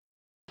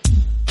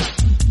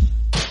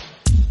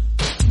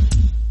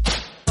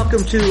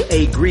Welcome to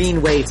A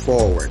Green Way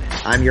Forward.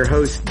 I'm your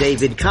host,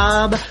 David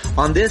Cobb.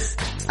 On this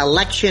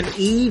election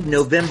eve,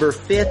 November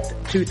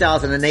 5th,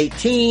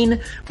 2018,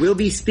 we'll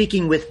be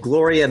speaking with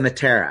Gloria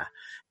Mattera.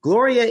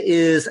 Gloria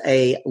is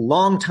a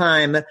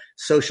longtime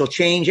social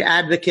change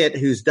advocate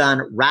who's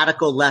done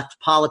radical left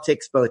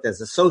politics both as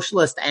a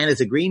socialist and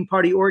as a Green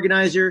Party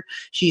organizer.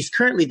 She's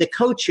currently the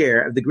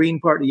co-chair of the Green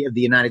Party of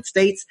the United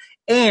States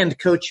and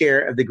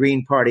co-chair of the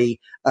Green Party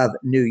of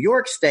New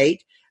York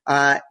State.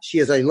 She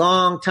is a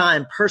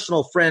longtime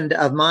personal friend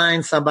of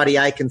mine, somebody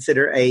I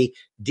consider a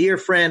dear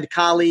friend,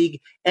 colleague,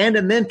 and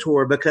a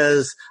mentor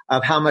because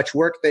of how much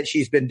work that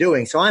she's been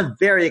doing. So I'm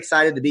very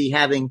excited to be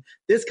having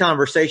this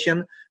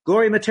conversation.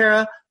 Gloria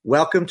Mattera,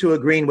 welcome to A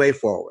Green Way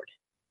Forward.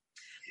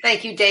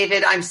 Thank you,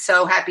 David. I'm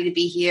so happy to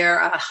be here.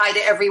 Hi to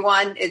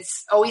everyone.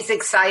 It's always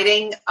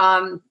exciting.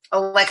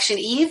 Election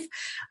eve.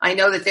 I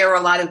know that there are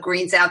a lot of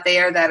Greens out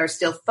there that are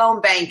still phone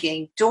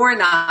banking, door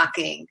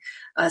knocking,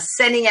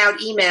 sending out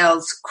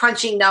emails,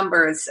 crunching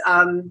numbers.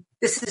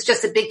 This is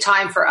just a big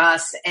time for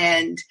us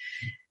and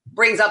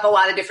brings up a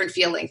lot of different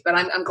feelings. But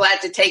I'm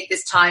glad to take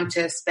this time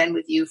to spend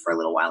with you for a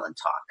little while and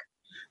talk.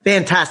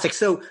 Fantastic.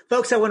 So,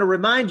 folks, I want to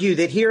remind you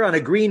that here on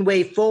A Green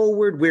Way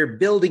Forward, we're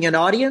building an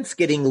audience,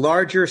 getting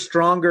larger,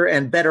 stronger,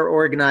 and better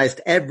organized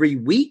every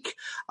week.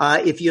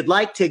 If you'd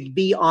like to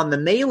be on the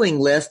mailing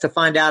list to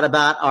find out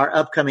about our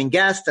upcoming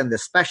guests and the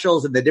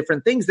specials and the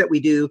different things that we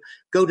do,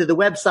 go to the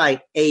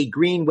website,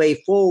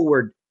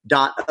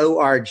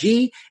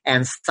 agreenwayforward.org,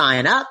 and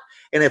sign up.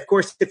 And of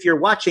course, if you're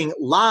watching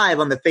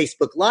live on the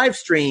Facebook live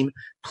stream,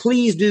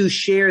 please do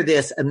share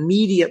this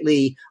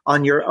immediately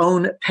on your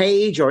own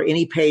page or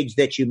any page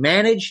that you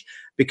manage,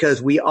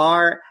 because we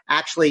are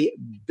actually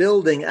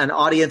building an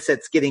audience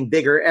that's getting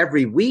bigger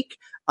every week.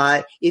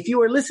 If you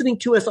are listening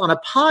to us on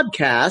a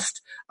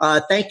podcast,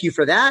 thank you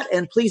for that.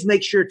 And please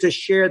make sure to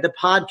share the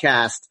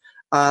podcast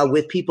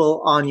with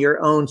people on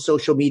your own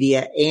social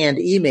media and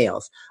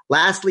emails.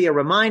 Lastly, a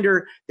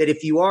reminder that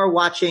if you are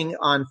watching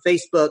on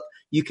Facebook,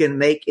 you can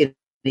make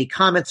any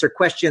comments or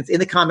questions in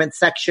the comment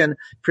section.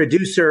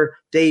 Producer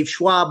Dave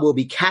Schwab will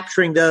be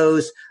capturing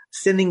those,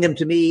 sending them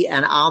to me,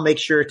 and I'll make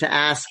sure to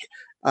ask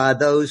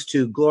those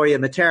to Gloria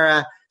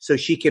Mattera so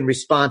she can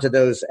respond to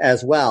those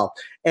as well.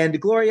 And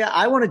Gloria,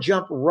 I want to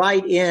jump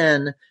right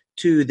in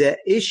to the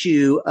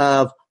issue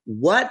of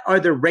what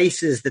are the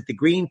races that the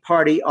Green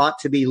Party ought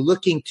to be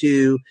looking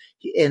to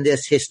in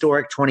this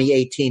historic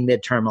 2018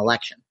 midterm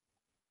election?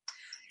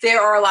 There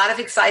are a lot of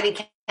exciting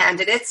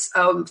candidates.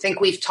 I think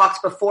we've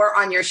talked before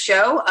on your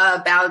show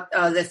about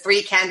the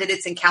three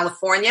candidates in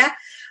California,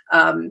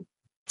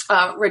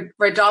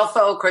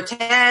 Rodolfo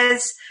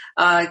Cortez,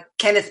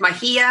 Kenneth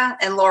Mejia,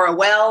 and Laura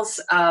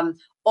Wells,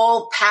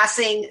 all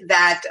passing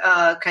that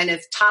kind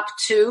of top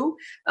two,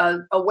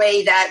 a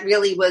way that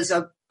really was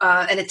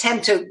an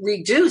attempt to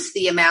reduce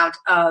the amount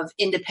of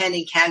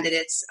independent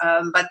candidates,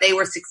 but they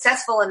were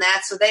successful in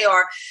that. So they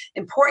are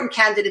important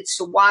candidates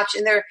to watch.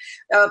 And they're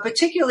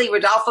particularly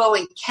Rodolfo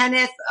and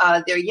Kenneth.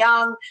 They're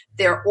young.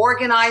 They're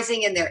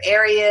organizing in their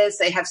areas.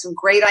 They have some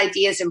great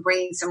ideas and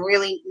bringing some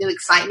really new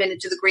excitement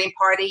into the Green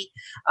Party.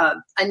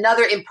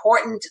 Another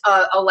important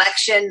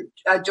election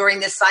during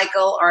this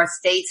cycle are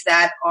states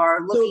that are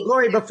looking. So,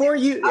 Gloria, before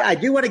I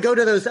do want to go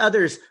to those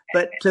others,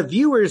 but to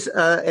viewers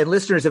and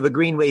listeners of A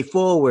Green Way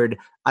Forward,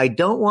 I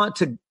don't want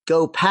to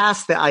go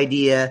past the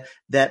idea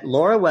that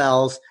Laura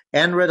Wells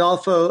and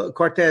Rodolfo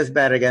Cortez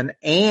Barragan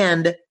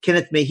and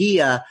Kenneth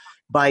Mejia,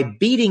 by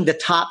beating the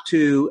top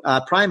two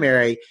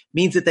primary,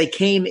 means that they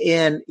came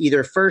in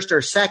either first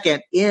or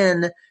second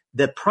in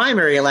the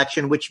primary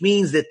election, which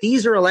means that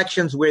these are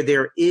elections where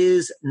there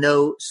is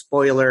no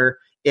spoiler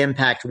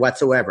impact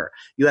whatsoever.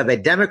 You have a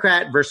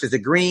Democrat versus a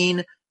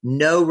Green,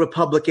 no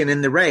Republican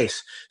in the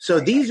race. So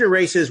these are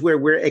races where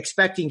we're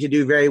expecting to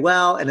do very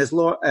well. And as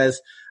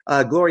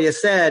Gloria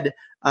said,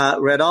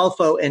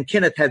 Rodolfo and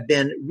Kenneth have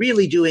been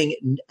really doing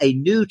a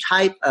new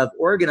type of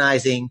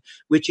organizing,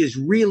 which is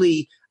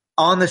really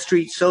on the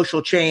street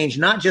social change,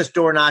 not just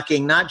door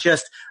knocking, not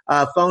just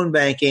phone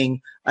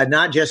banking,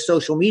 not just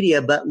social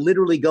media, but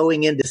literally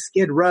going into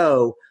Skid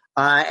Row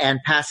and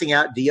passing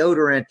out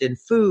deodorant and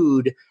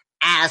food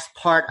as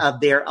part of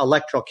their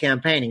electoral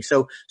campaigning.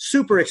 So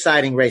super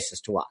exciting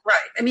races to watch. Right.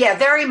 I mean, yeah,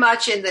 very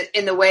much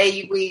in the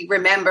way we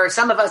remember.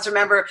 Some of us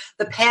remember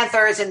the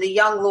Panthers and the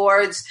Young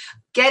Lords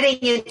getting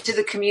into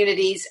the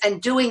communities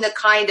and doing the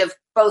kind of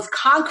both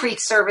concrete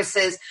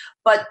services,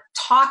 but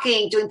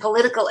doing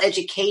political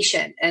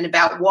education and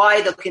about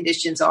why the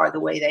conditions are the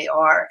way they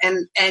are.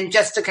 And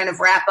just to kind of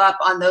wrap up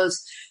on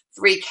those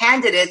three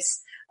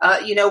candidates,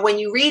 when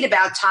you read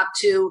about top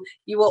two,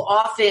 you will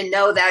often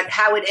know that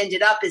how it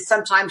ended up is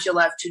sometimes you'll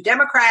have two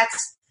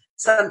Democrats,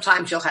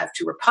 sometimes you'll have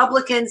two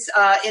Republicans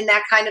in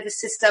that kind of a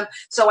system.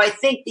 So I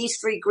think these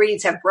three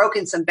Greens have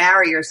broken some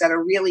barriers that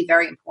are really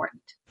very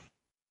important.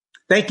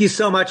 Thank you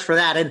so much for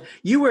that. And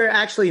you were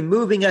actually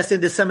moving us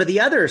into some of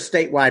the other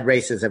statewide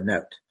races of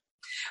note.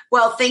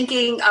 Well,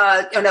 thinking,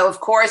 of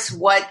course,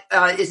 what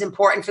is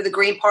important for the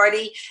Green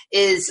Party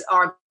is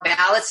our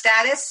ballot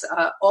status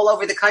all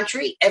over the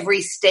country.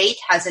 Every state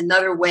has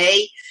another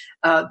way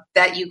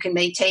that you can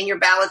maintain your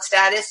ballot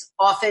status.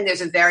 Often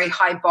there's a very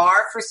high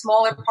bar for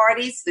smaller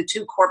parties. The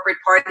two corporate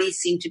parties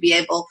seem to be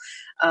able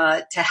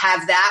to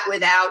have that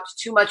without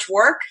too much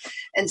work.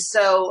 And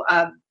so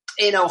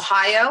in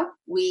Ohio,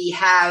 we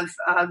have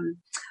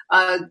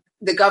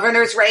the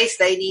governor's race.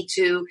 They need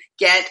to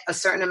get a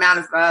certain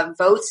amount of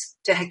votes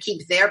to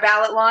keep their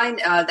ballot line.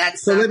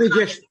 So let me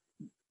just.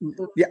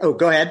 Yeah. Oh,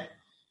 go ahead.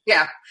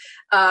 Yeah.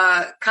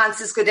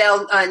 Constance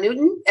Goodell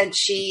Newton, and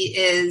she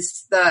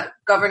is the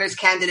governor's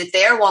candidate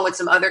there, along with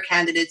some other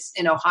candidates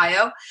in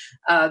Ohio.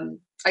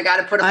 I got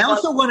to put. I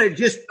also want to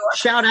just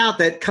shout out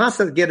that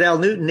Constance Goodell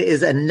Newton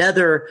is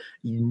another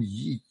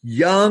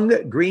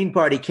young Green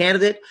Party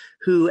candidate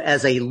who,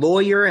 as a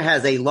lawyer,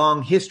 has a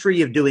long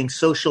history of doing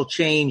social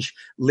change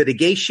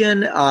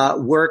litigation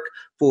work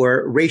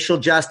for racial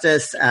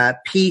justice,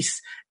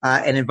 peace,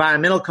 and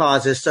environmental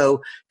causes.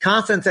 So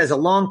Constance, as a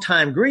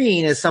longtime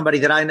Green, is somebody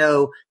that I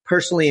know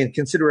personally and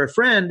consider a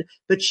friend,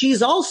 but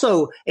she's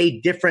also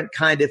a different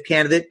kind of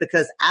candidate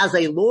because as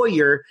a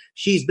lawyer,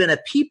 she's been a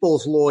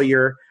people's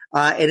lawyer.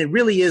 And it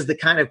really is the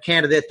kind of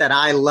candidate that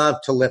I love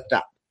to lift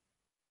up.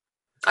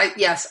 I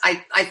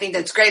think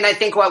that's great. And I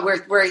think what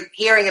we're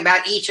hearing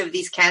about each of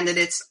these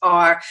candidates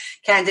are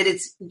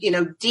candidates,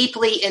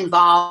 deeply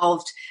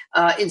involved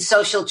in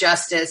social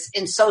justice,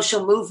 in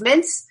social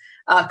movements,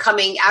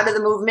 coming out of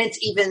the movement,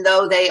 even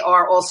though they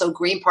are also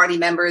Green Party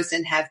members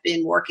and have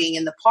been working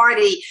in the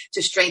party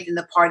to strengthen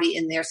the party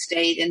in their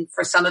state, and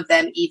for some of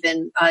them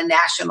even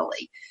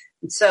nationally.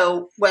 And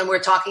so when we're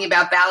talking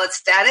about ballot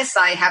status,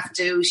 I have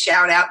to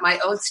shout out my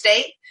own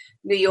state,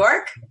 New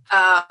York,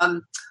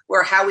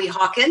 where Howie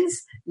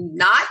Hawkins,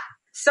 not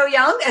so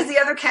young as the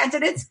other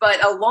candidates,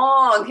 but a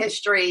long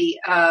history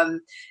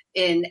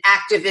in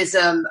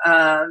activism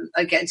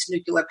against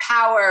nuclear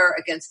power,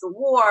 against the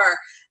war,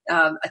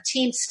 a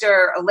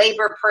Teamster, a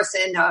labor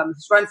person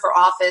who's run for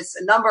office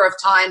a number of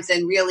times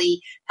and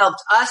really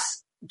helped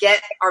us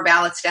get our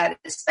ballot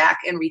status back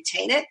and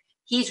retain it.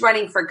 He's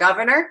running for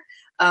governor.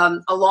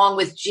 Along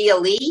with Gia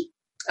Lee,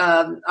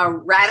 a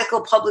radical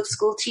public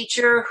school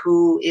teacher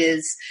who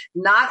is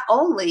not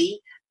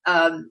only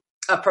a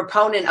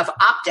proponent of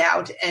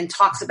opt-out and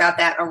talks about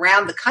that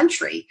around the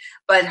country,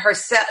 but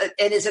herself,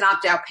 and is an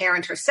opt-out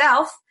parent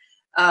herself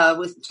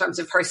with in terms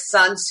of her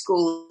son's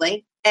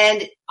schooling.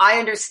 And I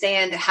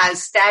understand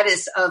has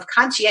status of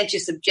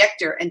conscientious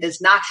objector and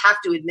does not have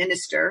to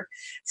administer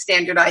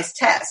standardized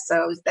tests.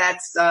 So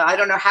that's, I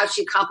don't know how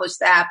she accomplished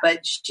that,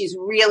 but she's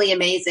really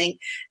amazing.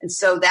 And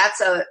so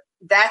that's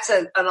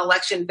an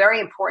election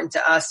very important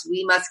to us.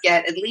 We must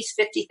get at least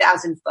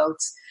 50,000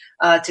 votes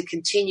to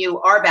continue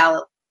our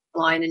ballot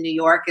line in New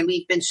York. And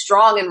we've been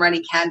strong in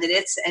running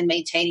candidates and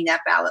maintaining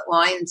that ballot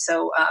line. And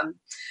so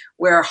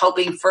we're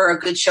hoping for a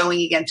good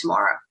showing again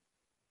tomorrow.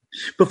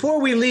 Before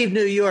we leave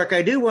New York,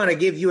 I do want to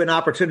give you an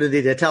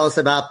opportunity to tell us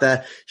about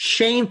the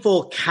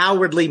shameful,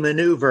 cowardly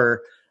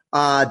maneuver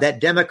that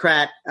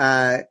Democrat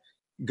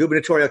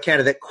gubernatorial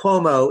candidate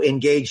Cuomo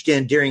engaged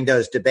in during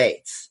those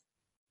debates.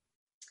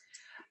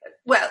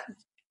 Well,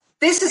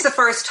 this is the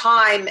first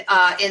time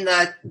in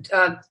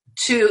the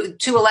two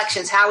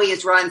elections Howie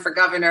has run for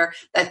governor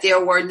that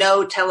there were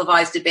no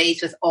televised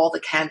debates with all the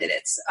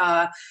candidates.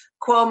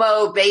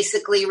 Cuomo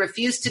basically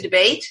refused to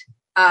debate.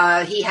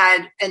 He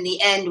had, in the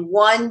end,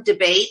 one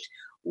debate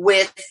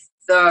with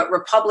the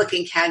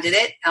Republican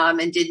candidate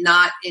and did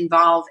not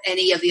involve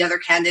any of the other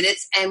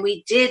candidates. And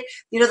we did,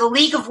 the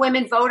League of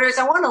Women Voters,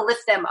 I want to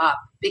lift them up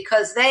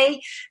because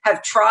they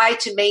have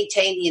tried to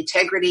maintain the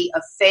integrity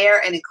of fair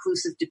and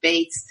inclusive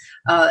debates.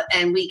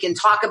 And we can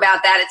talk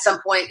about that at some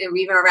point,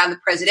 even around the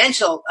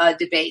presidential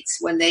debates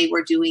when they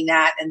were doing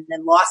that and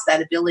then lost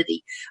that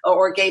ability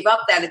or gave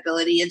up that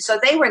ability. And so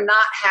they were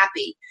not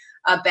happy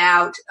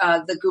about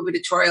the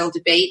gubernatorial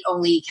debate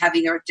only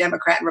having a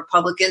Democrat and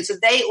Republican. So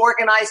they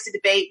organized a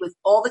debate with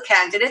all the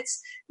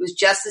candidates. It was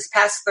just this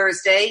past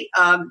Thursday.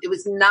 It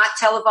was not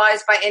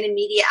televised by any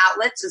media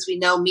outlets. As we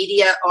know,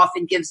 media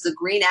often gives the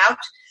green out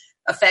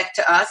effect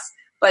to us,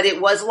 but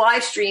it was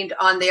live streamed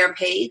on their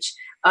page.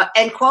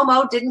 And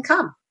Cuomo didn't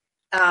come.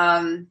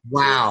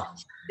 Wow.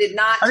 Did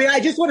not. I mean, I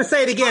just want to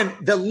say it again.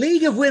 The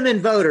League of Women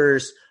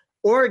Voters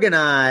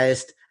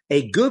organized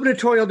a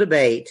gubernatorial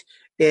debate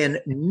in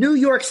New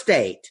York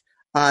State,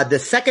 the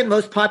second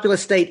most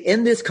populous state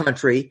in this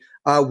country,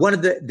 one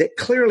of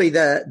clearly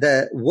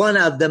the one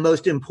of the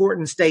most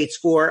important states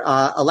for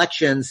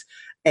elections,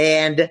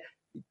 and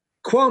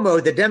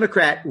Cuomo, the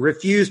Democrat,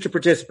 refused to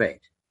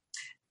participate.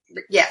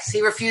 Yes,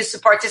 he refused to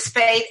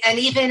participate, and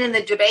even in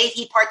the debate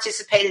he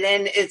participated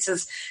in, it's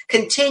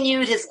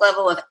continued his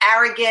level of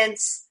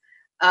arrogance,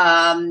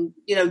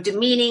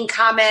 demeaning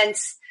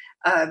comments.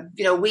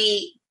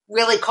 We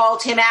really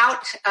called him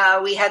out.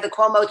 We had the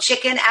Cuomo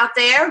chicken out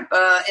there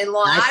in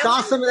Long Island. I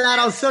saw some of that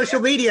on social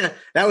media.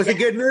 That was a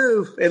good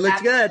move. It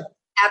looked good.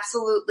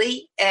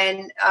 Absolutely.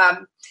 And,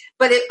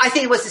 but I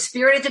think it was a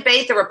spirited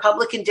debate. The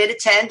Republican did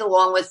attend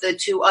along with the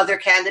two other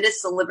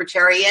candidates, the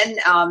Libertarian,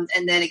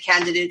 and then a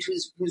candidate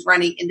who's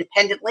running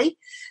independently,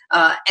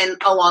 and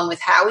along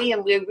with Howie.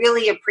 And we're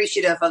really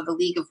appreciative of the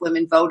League of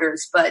Women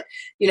Voters. But,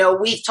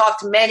 we've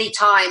talked many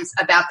times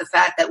about the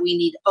fact that we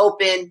need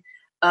open,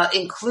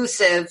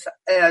 inclusive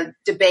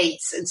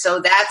debates. And so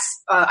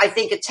that's, I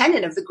think, a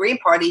tenet of the Green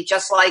Party,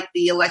 just like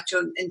the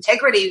election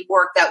integrity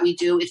work that we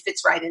do. It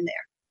fits right in there.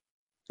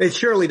 It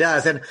surely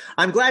does. And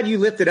I'm glad you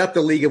lifted up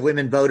the League of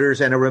Women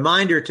Voters, and a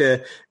reminder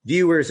to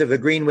viewers of the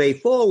Green Way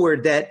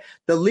Forward that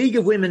the League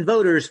of Women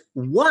Voters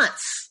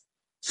once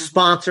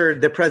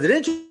sponsored the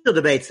presidential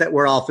debates that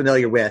we're all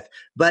familiar with.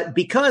 But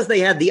because they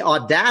had the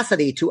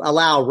audacity to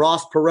allow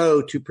Ross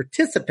Perot to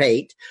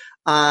participate,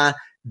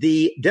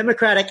 the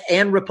Democratic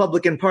and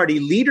Republican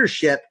Party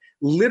leadership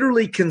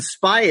literally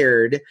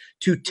conspired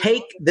to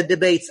take the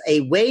debates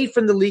away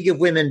from the League of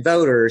Women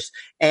Voters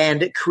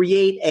and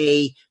create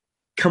a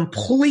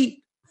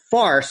complete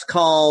farce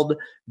called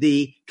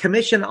the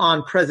Commission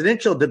on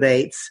Presidential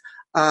Debates,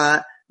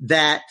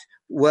 that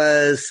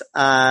was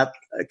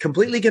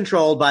completely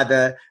controlled by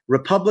the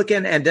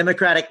Republican and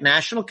Democratic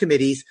national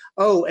committees.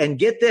 Oh, and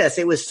get this,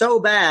 it was so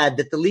bad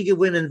that the League of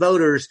Women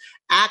Voters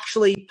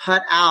actually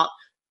put out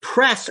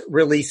press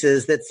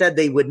releases that said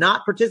they would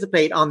not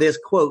participate on this,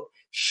 quote,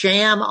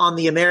 sham on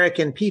the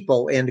American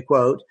people, end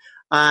quote.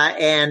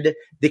 And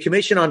the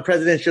Commission on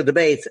Presidential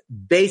Debates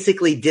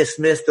basically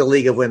dismissed the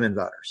League of Women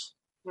Voters.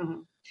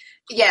 Mm-hmm.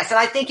 Yes, and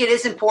I think it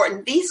is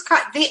important. These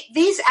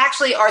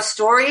actually are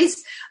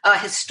stories,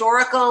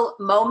 historical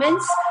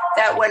moments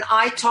that when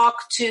I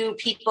talk to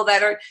people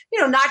that are,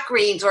 not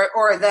Greens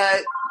or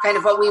the kind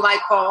of what we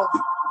might call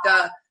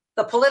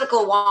the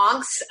political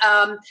wonks,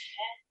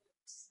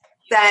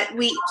 that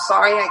we,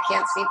 sorry, I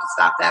can't seem to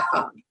stop that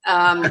phone,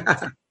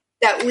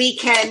 that we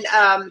can,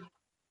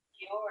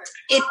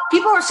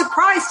 people are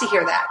surprised to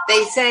hear that.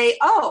 They say,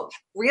 oh,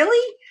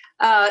 really?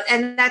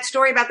 And that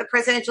story about the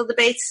presidential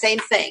debates, same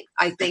thing.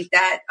 I think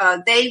that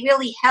they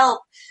really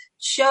help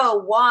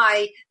show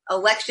why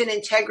election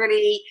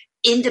integrity,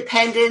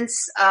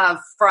 independence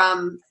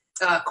from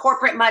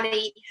corporate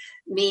money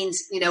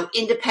means,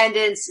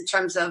 independence in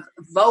terms of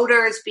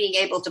voters being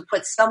able to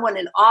put someone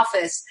in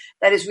office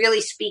that is really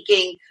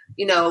speaking,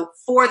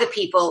 for the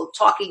people,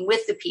 talking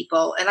with the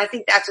people. And I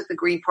think that's what the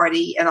Green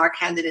Party and our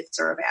candidates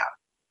are about.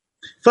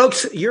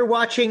 Folks, you're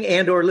watching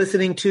and or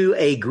listening to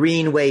A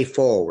Green Way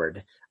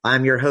Forward.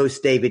 I'm your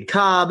host, David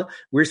Cobb.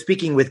 We're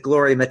speaking with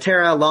Gloria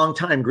Mattera,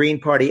 longtime Green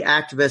Party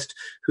activist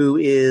who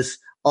is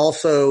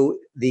also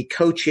the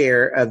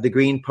co-chair of the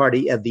Green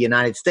Party of the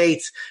United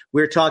States.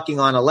 We're talking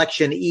on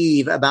election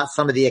eve about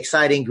some of the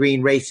exciting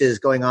green races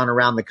going on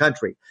around the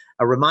country.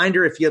 A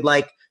reminder, if you'd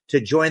like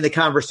to join the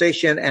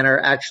conversation and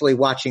are actually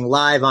watching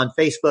live on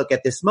Facebook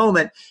at this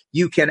moment,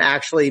 you can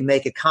actually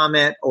make a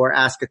comment or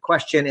ask a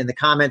question in the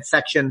comment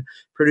section.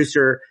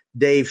 Producer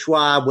Dave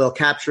Schwab will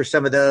capture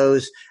some of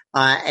those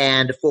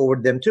and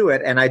forward them to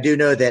it. And I do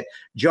know that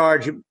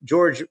George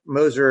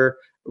Moser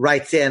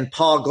writes in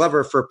Paul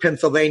Glover for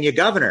Pennsylvania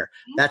governor.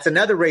 That's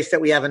another race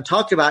that we haven't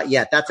talked about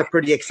yet. That's a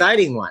pretty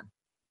exciting one.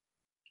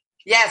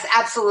 Yes,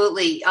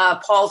 absolutely.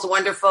 Paul's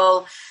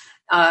wonderful.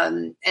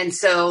 And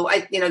so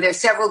there's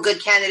several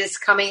good candidates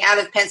coming out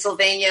of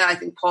Pennsylvania. I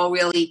think Paul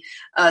really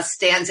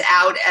stands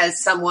out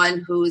as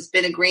someone who's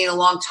been a Green a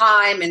long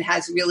time and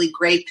has really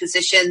great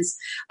positions.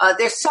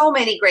 There's so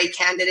many great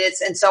candidates.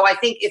 And so I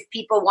think if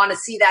people want to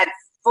see that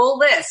full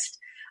list,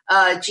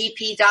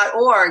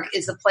 gp.org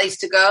is the place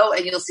to go,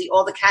 and you'll see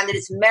all the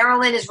candidates.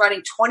 Maryland is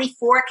running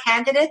 24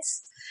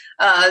 candidates.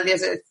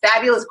 There's a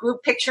fabulous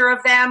group picture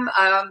of them.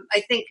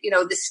 I think,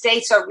 the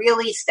states are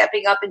really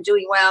stepping up and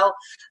doing well.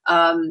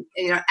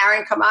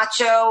 Aaron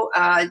Camacho,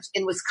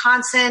 in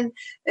Wisconsin,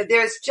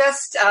 there's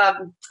just,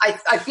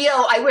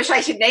 I wish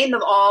I could name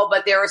them all,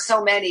 but there are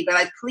so many,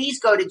 but please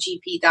go to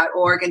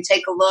gp.org and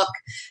take a look.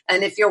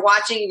 And if you're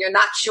watching and you're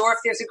not sure if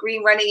there's a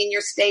Green running in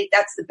your state,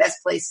 that's the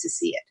best place to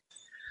see it.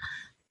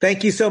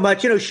 Thank you so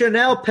much.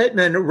 Chanel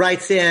Pittman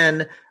writes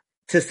in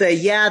to say,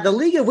 yeah, the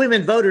League of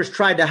Women Voters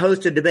tried to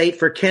host a debate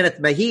for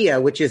Kenneth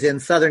Mejia, which is in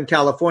Southern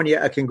California,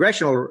 a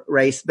congressional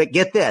race. But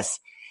get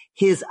this,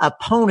 his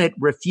opponent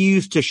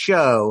refused to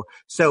show,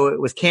 so it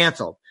was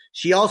canceled.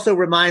 She also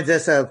reminds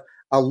us of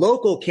a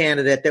local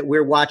candidate that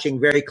we're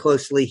watching very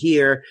closely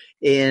here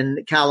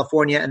in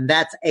California, and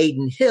that's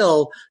Aiden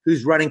Hill,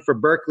 who's running for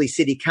Berkeley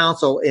City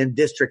Council in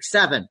District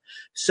 7.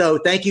 So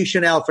thank you,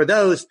 Chanel, for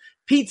those.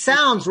 Pete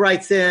Sounds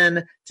writes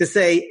in to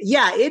say,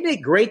 yeah, isn't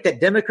it great that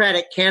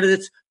Democratic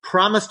candidates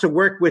promise to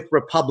work with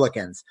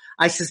Republicans?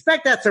 I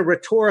suspect that's a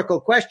rhetorical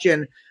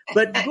question,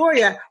 but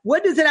Gloria,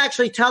 what does it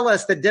actually tell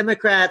us that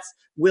Democrats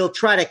will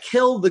try to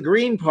kill the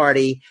Green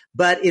Party,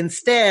 but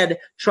instead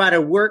try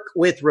to work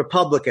with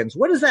Republicans?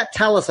 What does that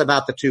tell us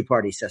about the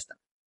two-party system?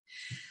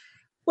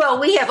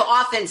 Well, we have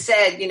often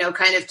said,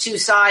 kind of two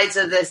sides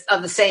of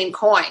the same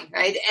coin,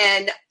 right?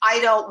 And I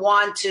don't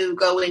want to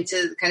go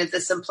into kind of the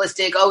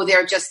simplistic,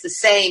 they're just the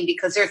same,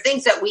 because there are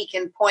things that we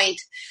can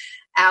point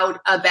out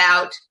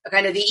about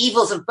kind of the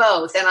evils of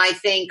both. And I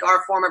think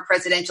our former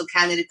presidential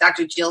candidate,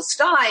 Dr. Jill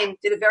Stein,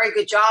 did a very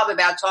good job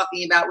about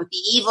talking about with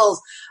the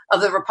evils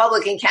of the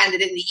Republican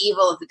candidate and the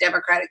evil of the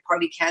Democratic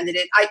Party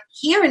candidate.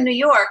 Here in New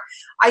York,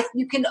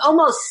 you can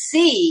almost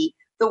see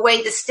the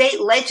way the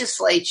state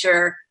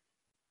legislature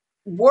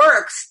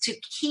works to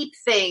keep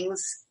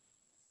things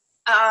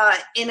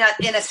in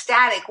a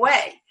static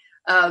way.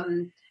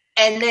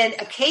 And then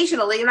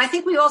occasionally, and I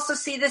think we also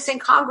see this in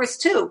Congress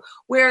too,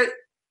 where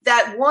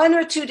that one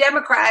or two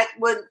Democrat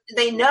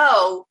they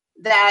know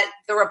that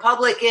the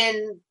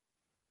Republican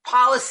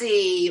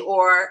policy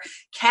or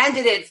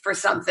candidate for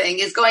something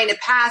is going to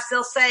pass,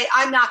 they'll say,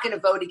 I'm not going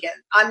to vote again.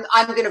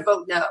 I'm going to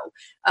vote no.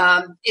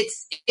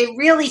 It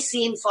really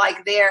seems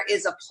like there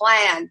is a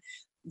plan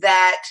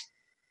that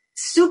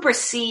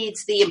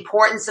supersedes the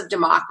importance of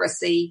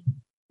democracy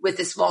with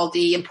a small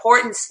d,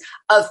 importance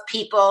of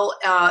people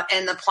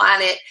and the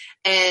planet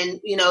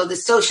and, the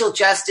social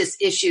justice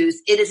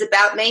issues. It is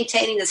about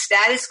maintaining the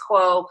status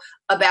quo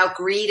about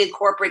greed and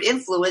corporate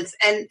influence.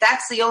 And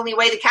that's the only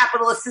way the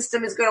capitalist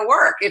system is going to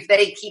work if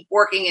they keep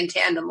working in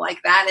tandem like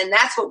that. And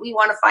that's what we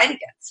want to fight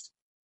against.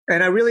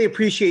 And I really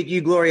appreciate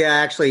you, Gloria,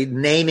 actually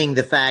naming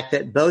the fact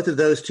that both of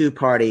those two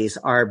parties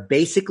are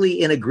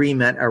basically in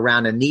agreement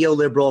around a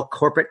neoliberal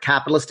corporate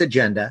capitalist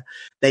agenda.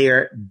 They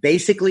are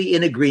basically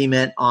in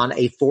agreement on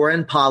a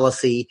foreign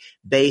policy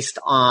based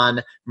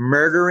on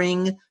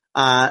murdering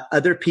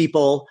other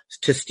people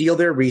to steal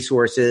their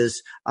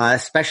resources,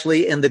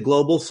 especially in the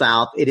global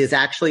south. It is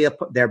actually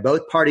they're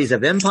both parties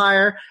of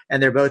empire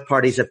and they're both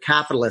parties of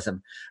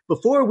capitalism.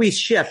 Before we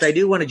shift, I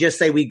do want to just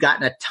say we've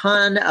gotten a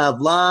ton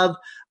of love.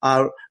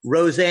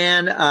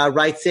 Roseanne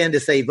writes in to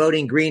say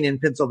voting green in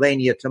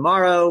Pennsylvania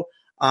tomorrow.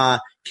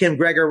 Kim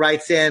Greger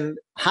writes in,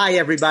 hi,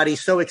 everybody.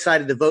 So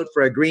excited to vote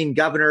for a green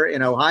governor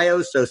in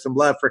Ohio. So some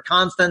love for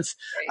Constance.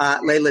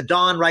 Layla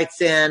Dawn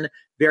writes in,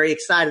 very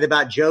excited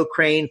about Joe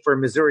Crane for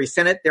Missouri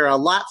Senate. There are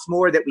lots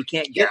more that we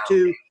can't get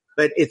to,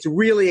 but it's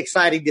really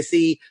exciting to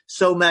see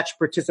so much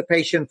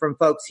participation from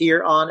folks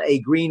here on A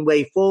Green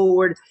Way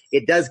Forward.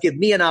 It does give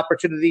me an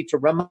opportunity to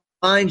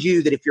remind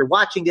you that if you're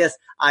watching this,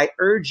 I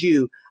urge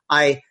you,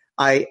 I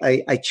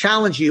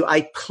challenge you,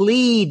 I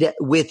plead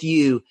with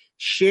you,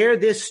 share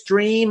this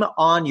stream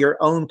on your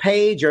own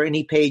page or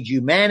any page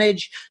you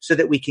manage so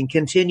that we can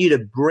continue to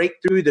break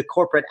through the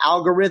corporate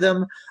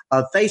algorithm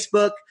of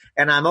Facebook.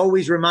 And I'm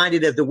always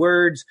reminded of the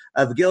words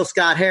of Gil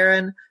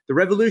Scott-Heron, the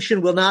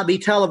revolution will not be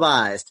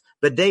televised.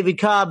 But David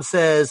Cobb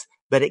says,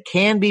 but it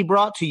can be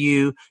brought to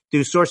you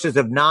through sources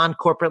of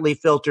non-corporately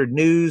filtered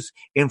news,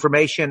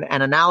 information,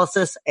 and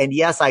analysis. And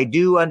yes, I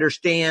do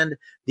understand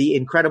the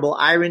incredible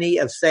irony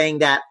of saying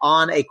that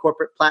on a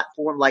corporate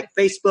platform like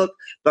Facebook.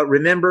 But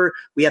remember,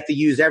 we have to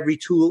use every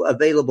tool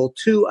available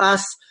to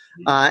us.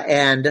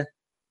 And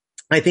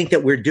I think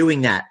that we're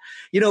doing that.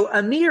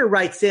 Amir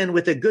writes in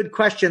with a good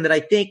question that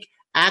I think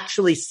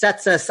actually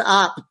sets us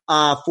up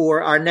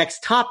for our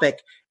next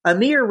topic.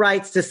 Amir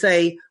writes to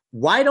say,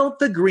 why don't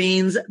the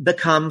Greens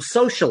become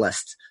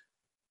socialists?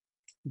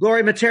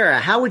 Gloria Mattera,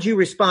 how would you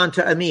respond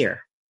to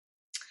Amir?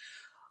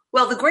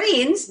 Well,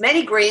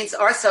 many Greens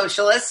are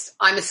socialists.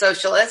 I'm a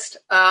socialist.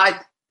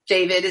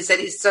 David has said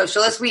he's a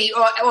socialist. We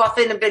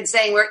often have been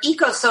saying we're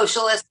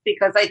eco-socialists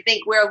because I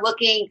think we're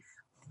looking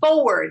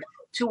forward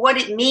to what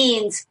it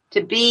means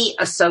to be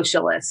a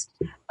socialist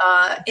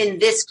in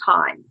this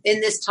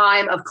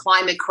time of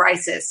climate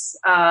crisis,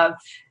 of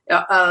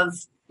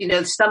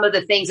some of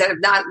the things that are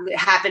not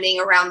happening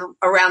around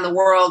the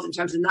world in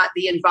terms of not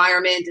the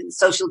environment and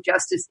social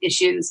justice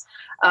issues.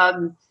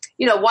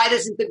 Why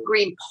doesn't the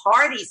Green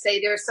Party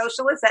say they're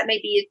socialists?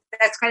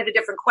 That's kind of a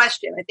different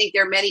question. I think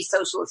there are many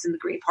socialists in the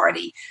Green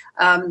Party.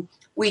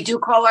 We do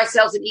call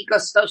ourselves an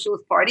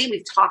eco-socialist party.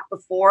 We've talked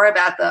before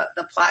about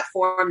the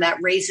platform that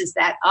raises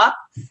that up.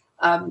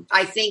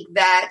 I think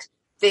that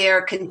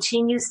there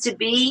continues to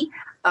be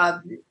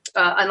an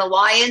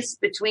alliance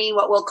between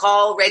what we'll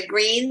call red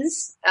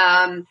greens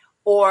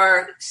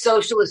or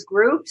socialist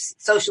groups,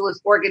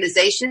 socialist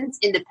organizations,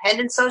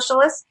 independent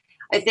socialists.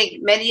 I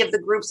think many of the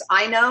groups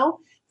I know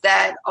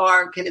that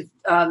are kind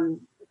of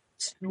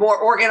more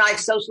organized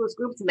socialist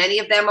groups, many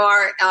of them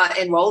are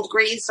enrolled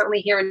Greens,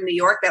 certainly here in New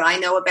York that I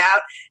know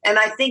about. And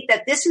I think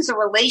that this is a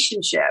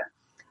relationship,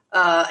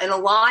 an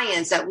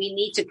alliance that we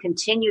need to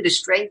continue to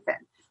strengthen.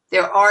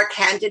 There are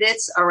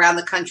candidates around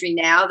the country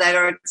now that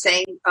are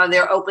saying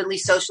they're openly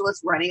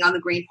socialist, running on the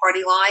Green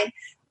Party line.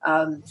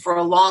 For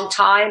a long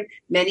time,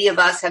 many of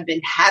us have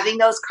been having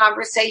those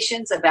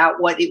conversations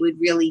about what it would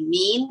really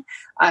mean.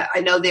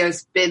 I know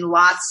there's been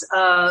lots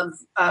of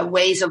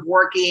ways of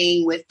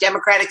working with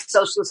Democratic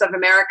Socialists of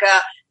America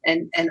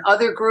and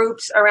other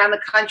groups around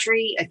the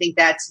country. I think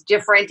that's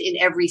different in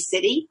every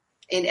city,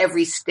 in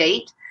every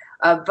state.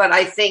 But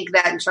I think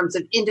that in terms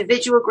of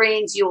individual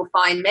Greens, you will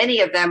find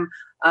many of them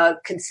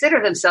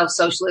consider themselves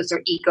socialists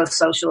or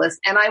eco-socialists.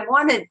 And I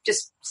want to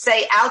just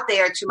say out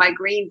there to my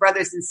green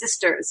brothers and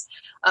sisters,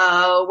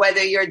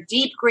 whether you're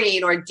deep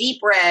green or deep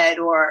red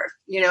or,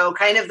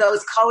 kind of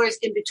those colors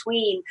in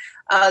between,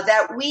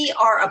 that we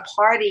are a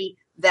party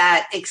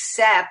that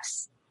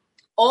accepts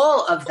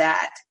all of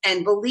that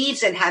and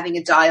believes in having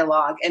a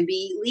dialogue and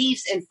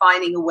believes in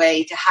finding a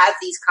way to have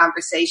these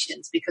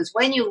conversations. Because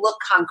when you look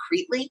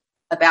concretely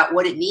about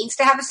what it means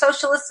to have a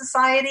socialist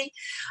society,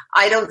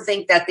 I don't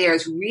think that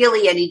there's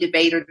really any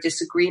debate or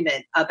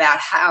disagreement about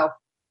how,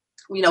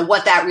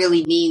 what that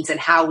really means and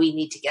how we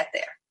need to get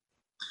there.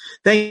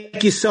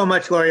 Thank you so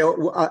much, Gloria.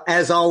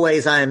 As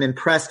always, I am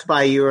impressed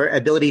by your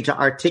ability to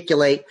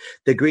articulate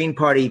the Green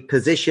Party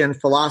position,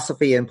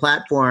 philosophy, and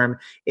platform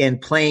in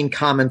plain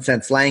common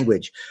sense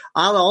language.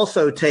 I'll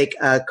also take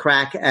a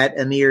crack at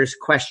Amir's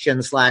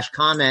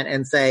question/comment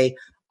and say,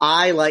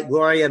 I, like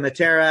Gloria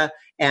Mattera,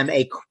 am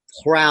a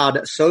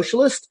proud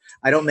socialist.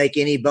 I don't make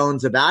any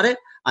bones about it.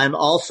 I'm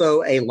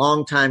also a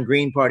longtime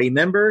Green Party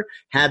member,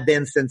 have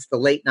been since the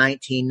late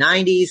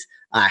 1990s,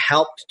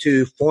 helped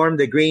to form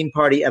the Green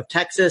Party of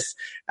Texas,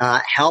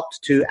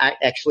 helped to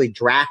actually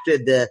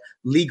drafted the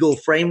legal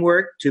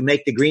framework to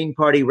make the Green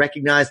Party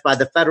recognized by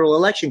the Federal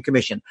Election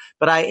Commission.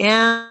 But I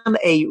am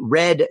a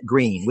red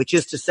green, which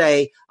is to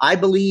say I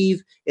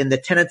believe in the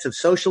tenets of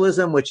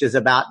socialism, which is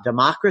about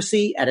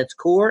democracy at its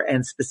core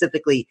and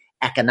specifically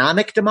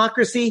economic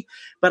democracy.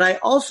 But I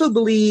also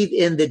believe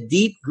in the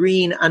deep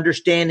green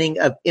understanding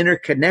of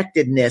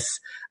interconnectedness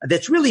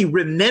that's really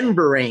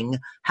remembering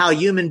how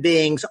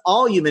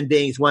all human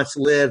beings once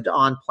lived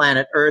on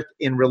planet Earth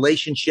in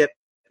relationship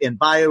in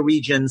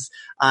bioregions,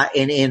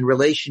 and in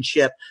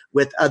relationship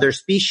with other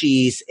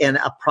species in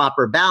a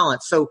proper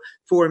balance. So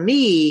for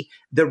me,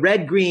 the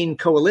red-green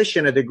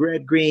coalition or the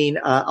red-green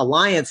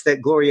alliance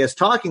that Gloria is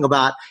talking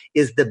about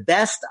is the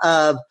best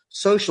of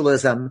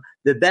socialism,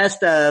 the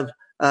best of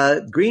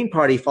Green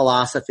Party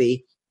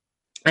philosophy,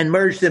 and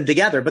merge them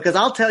together. Because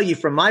I'll tell you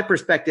from my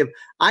perspective,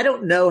 I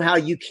don't know how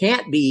you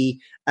can't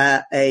be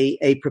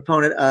a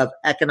proponent of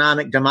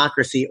economic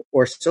democracy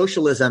or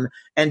socialism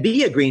and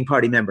be a Green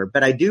Party member.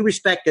 But I do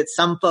respect that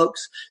some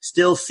folks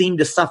still seem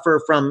to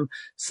suffer from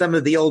some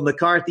of the old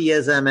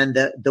McCarthyism, and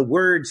the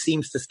word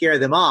seems to scare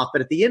them off.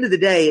 But at the end of the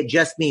day, it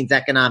just means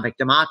economic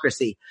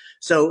democracy.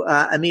 So,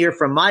 Amir,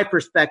 from my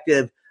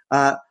perspective,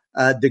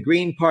 the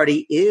Green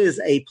Party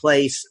is a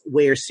place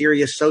where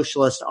serious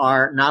socialists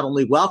are not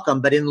only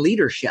welcome, but in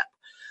leadership.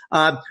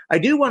 I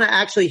do want to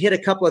actually hit a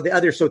couple of the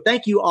others. So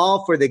thank you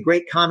all for the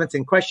great comments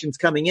and questions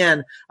coming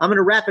in. I'm going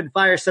to rapid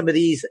fire some of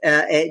these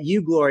at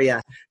you,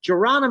 Gloria.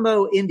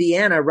 Geronimo,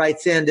 Indiana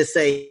writes in to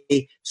say,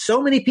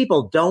 so many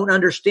people don't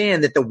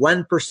understand that the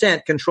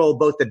 1% control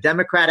both the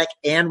Democratic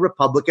and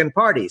Republican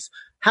parties.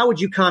 How would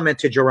you comment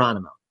to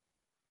Geronimo?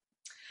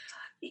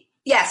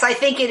 Yes, I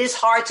think it is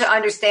hard to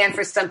understand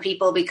for some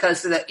people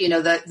because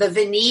the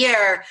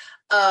veneer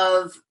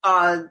of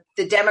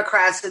the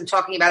Democrats and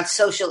talking about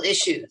social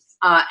issues.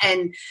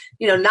 And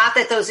not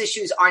that those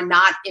issues are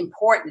not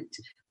important,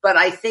 but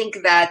I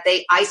think that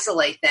they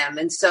isolate them.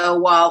 And so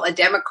while the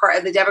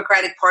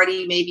Democratic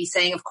Party may be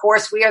saying, of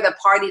course, we are the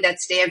party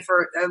that stand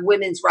for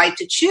women's right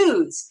to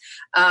choose,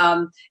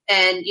 and,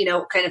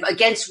 kind of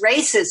against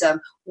racism,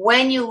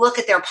 when you look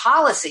at their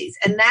policies,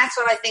 and that's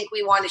what I think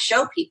we want to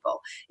show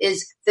people,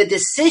 is the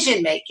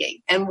decision making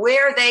and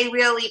where they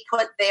really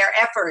put their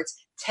efforts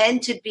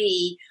tend to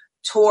be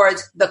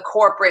towards the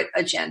corporate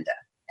agenda.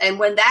 And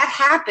when that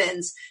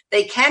happens,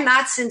 they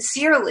cannot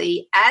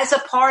sincerely, as a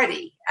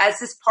party, as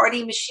this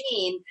party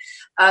machine,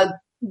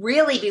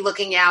 really be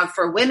looking out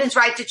for women's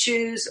right to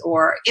choose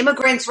or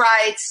immigrants'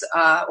 rights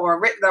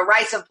or the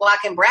rights of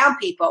Black and brown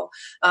people.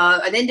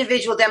 An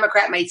individual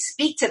Democrat might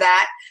speak to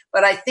that,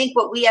 but I think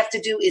what we have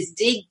to do is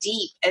dig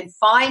deep and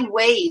find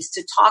ways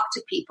to talk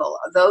to people,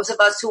 those of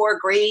us who are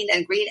green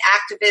and green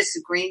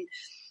activists, green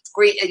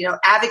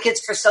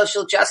advocates for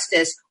social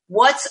justice.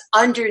 What's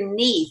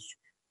underneath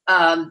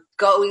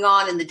going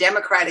on in the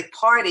Democratic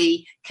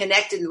Party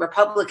connected to the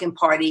Republican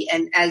Party.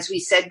 And as we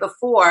said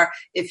before,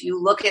 if you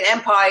look at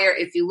empire,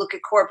 if you look at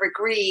corporate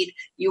greed,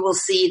 you will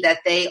see that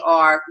they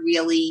are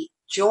really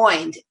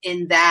joined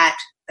in that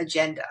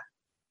agenda.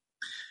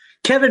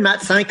 Kevin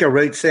Matsanka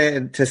wrote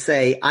in to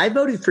say, I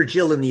voted for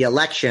Jill in the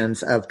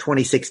elections of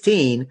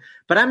 2016,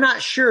 but I'm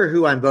not sure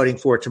who I'm voting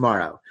for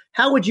tomorrow.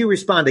 How would you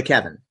respond to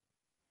Kevin?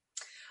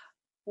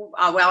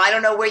 Well, I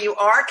don't know where you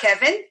are,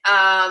 Kevin,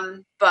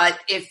 but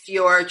if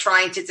you're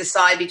trying to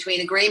decide between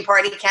a Green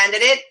Party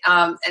candidate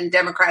and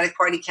Democratic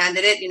Party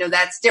candidate,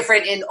 that's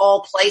different in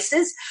all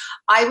places.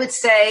 I would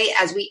say,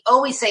 as we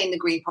always say in the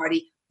Green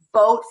Party,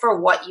 vote for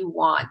what you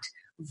want.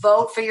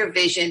 Vote for your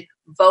vision.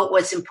 Vote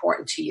what's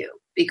important to you,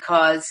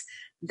 because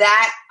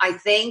that, I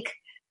think,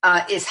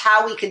 is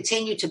how we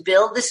continue to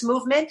build this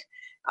movement,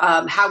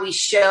 how we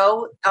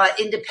show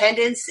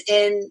independence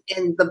in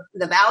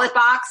the ballot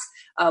box,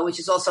 which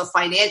is also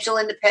financial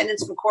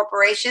independence from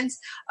corporations.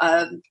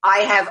 I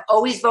have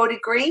always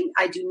voted Green.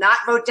 I do not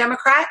vote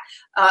Democrat,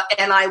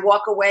 and I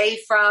walk away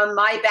from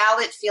my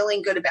ballot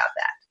feeling good about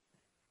that.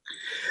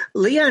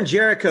 Leon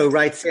Jericho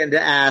writes in to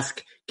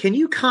ask, can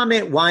you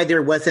comment why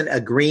there wasn't a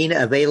Green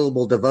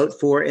available to vote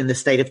for in the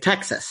state of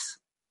Texas?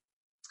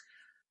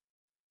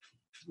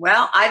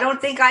 Well, I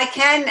don't think I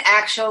can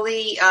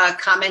actually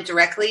comment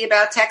directly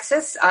about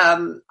Texas.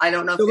 I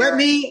don't know. So let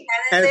me,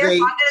 I'm going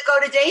to go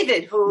to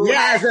David, who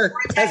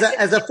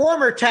as a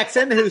former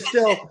Texan who's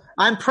still,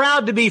 I'm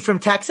proud to be from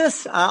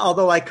Texas,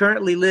 although I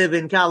currently live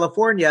in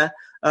California.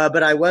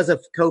 But I was a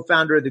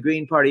co-founder of the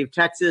Green Party of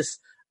Texas,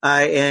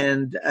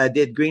 and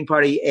did Green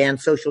Party and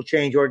social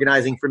change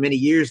organizing for many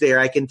years there.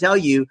 I can tell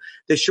you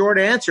the short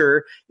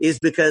answer is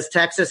because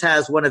Texas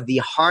has one of the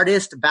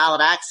hardest ballot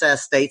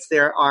access states.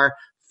 There are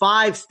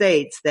 5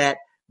 states that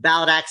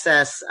ballot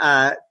access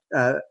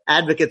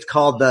advocates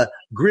call the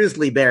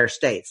grizzly bear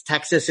states.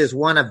 Texas is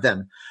one of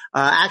them.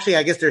 Actually,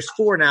 I guess there's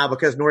 4 now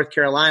because North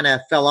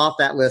Carolina fell off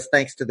that list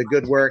thanks to the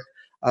good work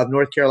of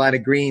North Carolina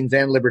Greens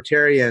and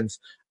Libertarians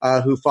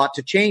who fought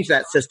to change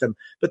that system.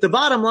 But the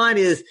bottom line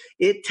is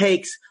it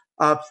takes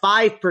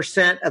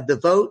 5% of the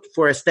vote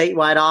for a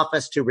statewide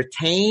office to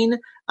retain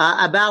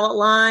a ballot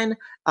line,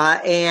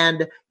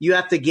 and you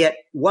have to get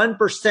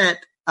 1%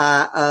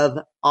 of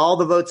all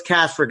the votes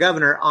cast for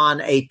governor on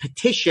a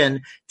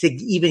petition to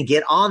even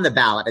get on the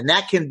ballot. And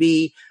that can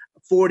be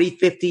 40,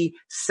 50,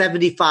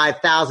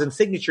 75,000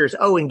 signatures.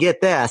 Oh, and get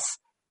this.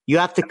 You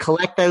have to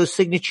collect those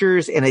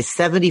signatures in a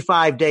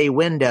 75-day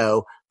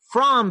window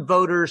from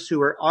voters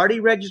who are already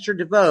registered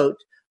to vote,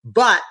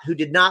 but who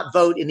did not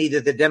vote in either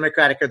the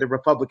Democratic or the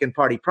Republican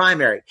Party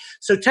primary.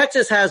 So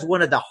Texas has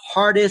one of the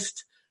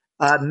hardest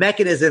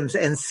mechanisms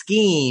and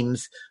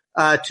schemes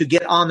to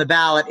get on the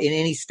ballot in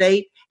any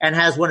state, and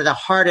has one of the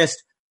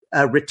hardest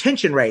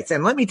retention rates.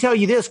 And let me tell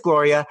you this,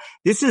 Gloria,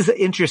 this is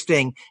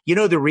interesting. You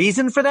know the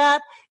reason for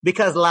that?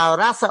 Because La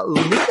Raza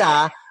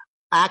Unida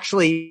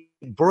actually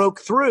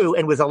broke through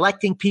and was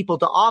electing people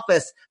to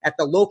office at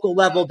the local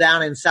level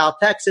down in South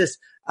Texas.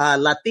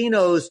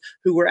 Latinos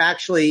who were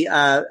actually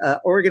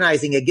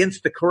organizing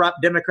against the corrupt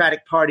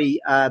Democratic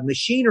Party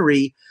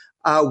machinery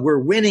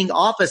were winning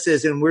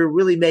offices, and we're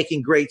really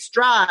making great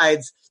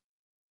strides.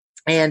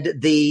 And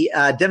the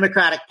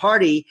Democratic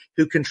Party,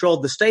 who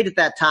controlled the state at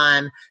that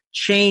time,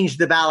 changed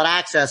the ballot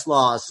access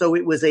laws. So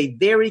it was a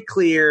very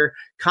clear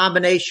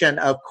combination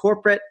of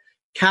corporate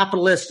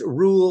capitalist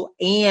rule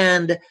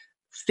and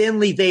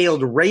thinly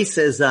veiled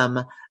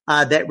racism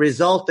that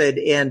resulted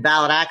in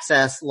ballot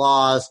access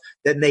laws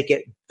that make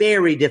it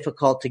very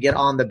difficult to get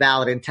on the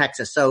ballot in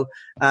Texas. So,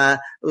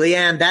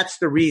 Leanne, that's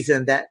the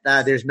reason that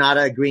there's not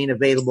a green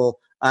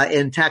available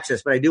in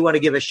Texas. But I do want to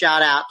give a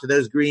shout out to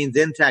those Greens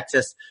in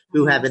Texas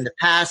who have in the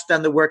past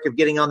done the work of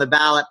getting on the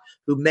ballot,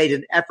 who made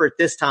an effort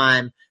this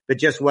time, but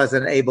just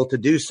wasn't able to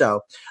do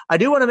so. I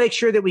do want to make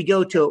sure that we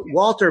go to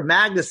Walter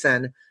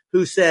Magnuson,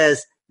 who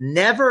says,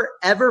 never,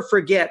 ever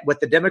forget what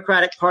the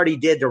Democratic Party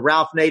did to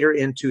Ralph Nader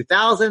in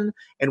 2000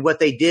 and what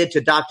they did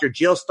to Dr.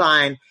 Jill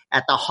Stein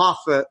at the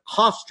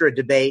Hofstra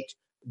debate.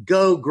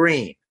 Go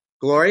Green.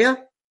 Gloria?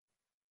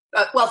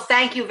 Well,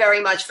 thank you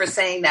very much for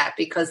saying that,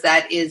 because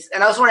that is,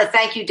 and I also want to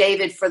thank you,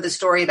 David, for the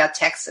story about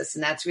Texas.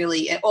 And that's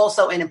really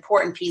also an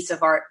important piece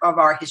of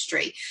our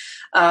history.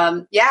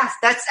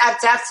 That's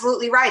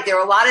absolutely right. There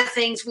are a lot of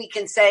things we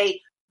can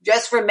say.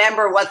 Just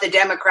remember what the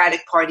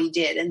Democratic Party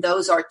did. And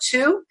those are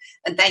 2.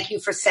 And thank you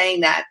for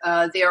saying that.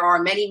 There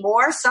are many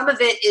more. Some of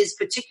it is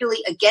particularly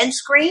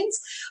against Greens,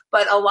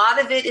 but a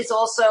lot of it is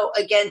also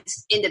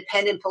against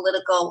independent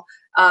political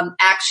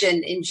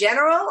action in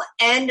general,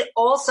 and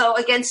also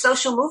against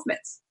social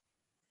movements.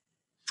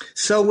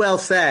 So well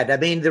said. I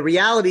mean, the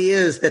reality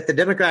is that the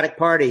Democratic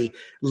Party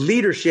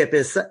leadership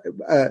is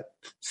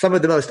some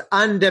of the most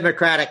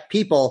undemocratic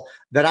people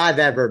that I've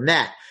ever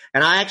met.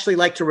 And I actually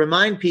like to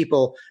remind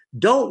people,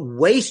 don't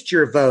waste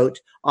your vote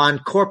on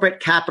corporate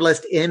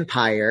capitalist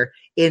empire.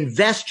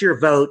 Invest your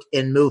vote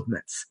in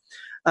movements.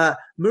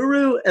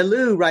 Muru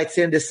Elu writes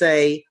in to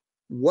say,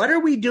 what are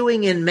we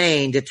doing in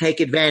Maine to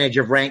take advantage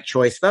of ranked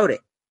choice voting?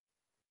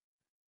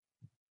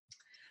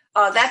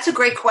 That's a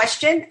great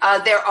question.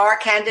 There are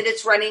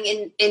candidates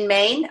running in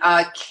Maine.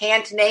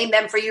 Can't name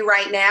them for you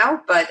right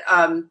now, but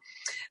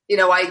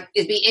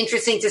it'd be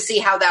interesting to see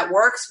how that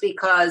works,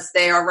 because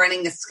they are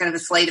running this kind of a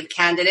slate of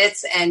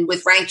candidates, and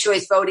with ranked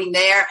choice voting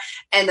there,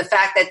 and the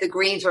fact that the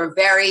Greens were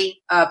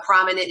very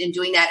prominent in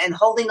doing that and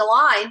holding the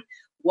line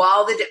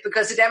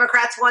because the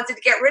Democrats wanted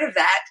to get rid of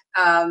that.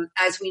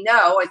 As we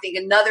know, I think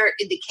another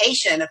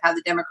indication of how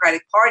the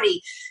Democratic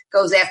Party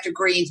goes after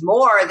Greens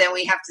more than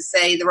we have to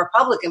say the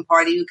Republican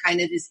Party, who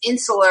kind of is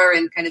insular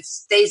and kind of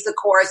stays the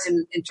course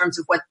in terms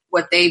of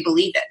what they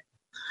believe in.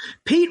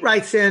 Pete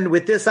writes in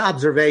with this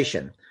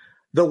observation.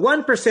 The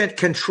 1%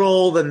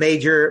 control the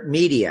major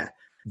media.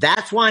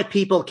 That's why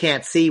people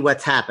can't see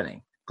what's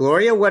happening.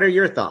 Gloria, what are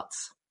your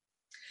thoughts?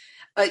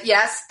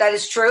 Yes, that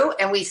is true.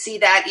 And we see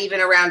that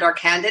even around our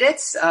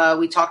candidates.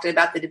 We talked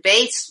about the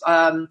debates,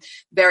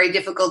 very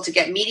difficult to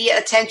get media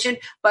attention.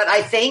 But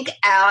I think,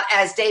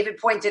 as David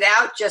pointed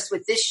out, just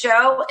with this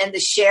show and the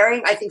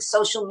sharing, I think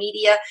social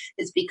media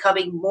is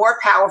becoming more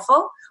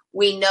powerful.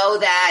 We know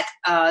that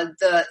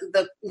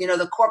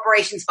the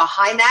corporations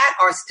behind that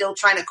are still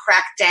trying to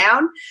crack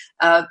down.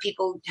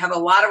 People have a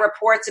lot of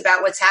reports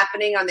about what's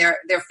happening on their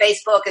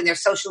Facebook and their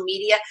social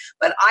media.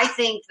 But I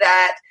think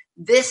that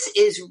this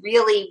is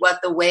really what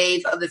the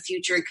wave of the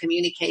future in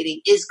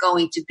communicating is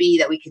going to be,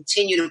 that we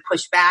continue to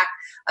push back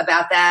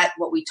about that.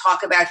 What we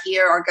talk about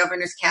here, our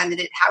governor's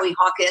candidate, Howie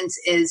Hawkins,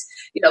 is,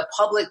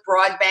 public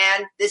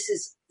broadband. This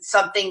is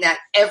something that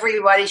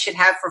everybody should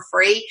have for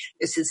free.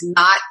 This is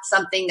not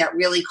something that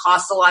really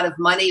costs a lot of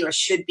money or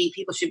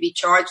people should be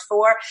charged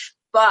for.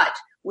 But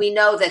we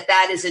know that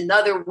that is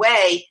another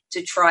way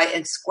to try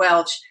and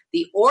squelch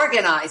the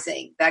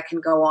organizing that can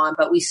go on.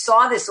 But we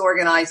saw this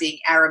organizing,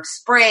 Arab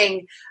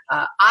Spring,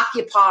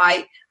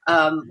 Occupy.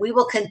 We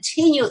will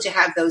continue to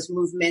have those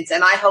movements,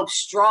 and I hope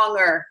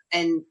stronger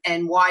and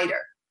wider.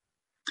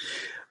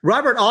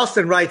 Robert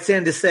Alston writes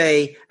in to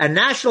say, a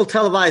national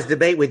televised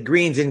debate with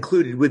Greens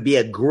included would be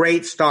a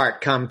great start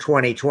come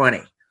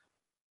 2020.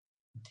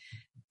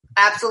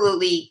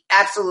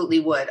 Absolutely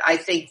would. I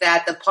think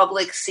that the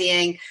public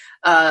seeing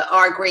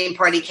our Green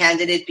Party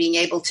candidate being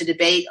able to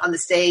debate on the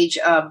stage,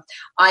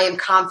 I am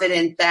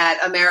confident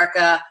that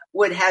America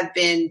would have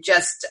been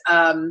just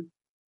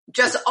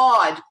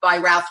awed by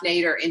Ralph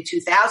Nader in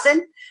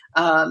 2000.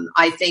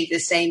 I think the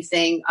same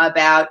thing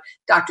about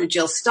Dr.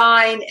 Jill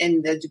Stein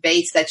and the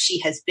debates that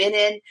she has been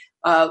in.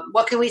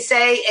 What can we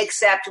say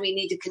except we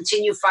need to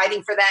continue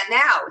fighting for that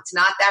now? It's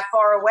not that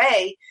far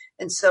away.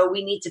 And so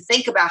we need to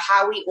think about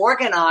how we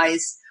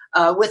organize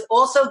with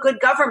also good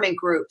government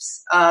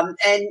groups.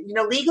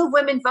 League of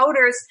Women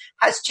Voters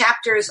has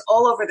chapters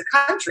all over the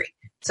country.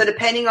 So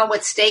depending on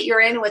what state you're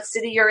in, what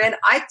city you're in,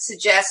 I'd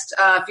suggest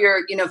if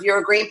you're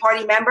a Green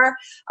Party member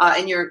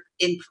and you're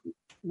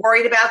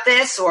worried about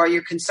this or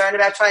you're concerned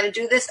about trying to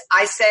do this,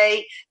 I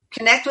say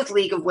connect with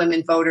League of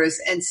Women Voters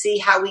and see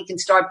how we can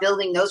start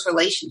building those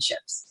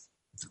relationships.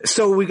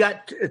 So we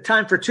got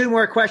time for two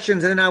more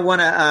questions, and then I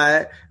want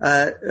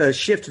to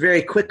shift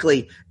very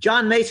quickly.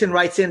 John Mason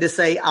writes in to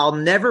say, I'll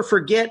never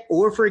forget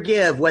or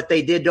forgive what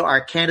they did to our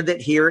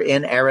candidate here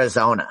in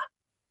Arizona.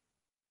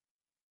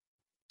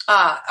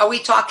 Are we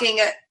talking,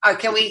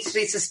 can we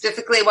speak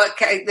specifically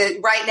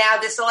right now,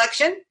 this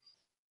election?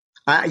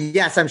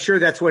 Yes, I'm sure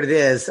that's what it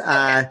is.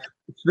 Okay.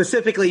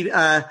 Specifically,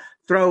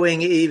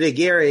 throwing Eva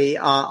Gary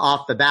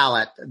off the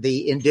ballot,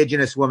 the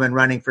indigenous woman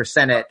running for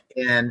Senate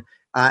in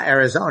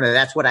Arizona.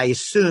 That's what I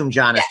assume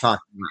John is talking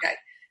about. Okay.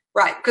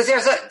 Right. Because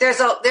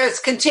there's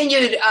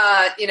continued,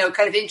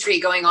 kind of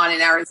intrigue going on in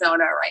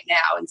Arizona right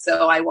now. And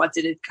so I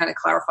wanted to kind of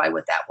clarify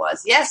what that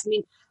was. Yes. I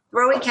mean,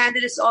 throwing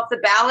candidates off the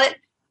ballot.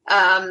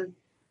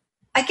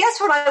 I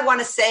guess what I want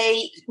to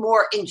say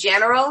more in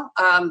general,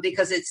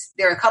 because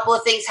there are a couple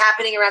of things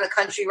happening around the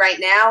country right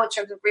now in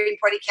terms of Green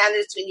Party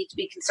candidates we need to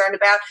be concerned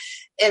about.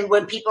 And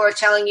when people are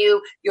telling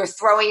you you're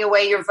throwing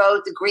away your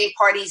vote, the Green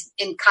Party's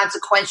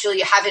inconsequential,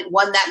 you haven't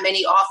won that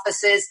many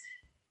offices.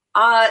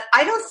 I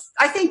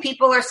think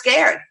people are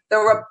scared.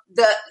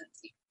 The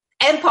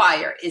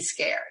empire is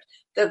scared.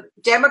 The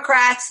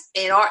Democrats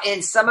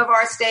in some of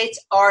our states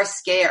are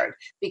scared,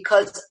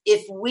 because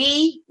if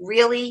we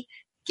really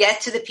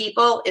get to the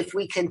people, if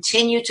we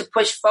continue to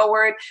push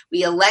forward,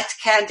 we elect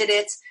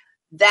candidates,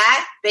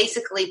 that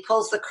basically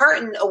pulls the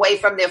curtain away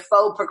from their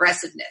faux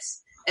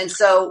progressiveness. And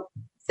so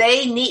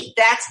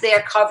that's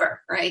their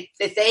cover, right?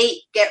 If they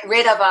get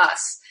rid of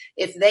us,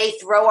 if they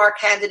throw our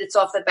candidates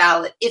off the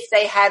ballot, if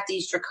they have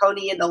these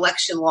draconian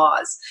election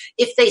laws,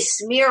 if they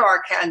smear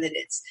our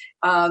candidates,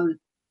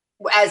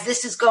 as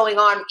this is going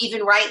on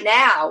even right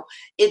now,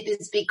 it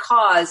is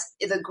because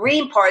the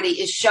Green Party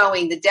is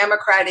showing the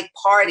Democratic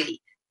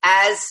Party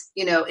as,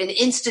 an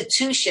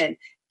institution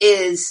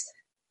is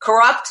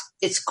corrupt,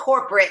 it's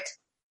corporate.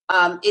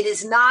 It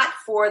is not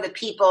for the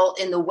people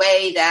in the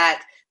way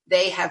that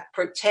they have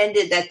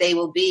pretended that they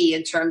will be,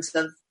 in terms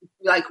of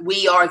like,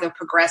 we are the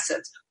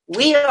progressives.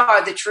 We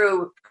are the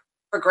true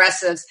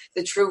progressives,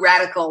 the true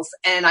radicals.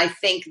 And I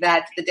think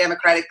that the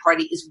Democratic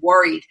Party is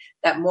worried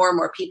that more and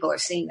more people are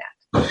seeing that.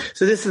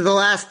 So this is the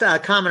last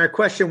comment or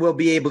question we'll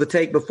be able to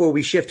take before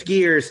we shift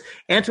gears.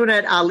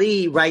 Antoinette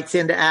Ali writes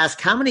in to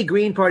ask, how many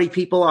Green Party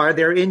people are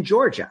there in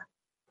Georgia?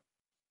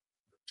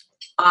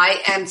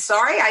 I am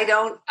sorry. I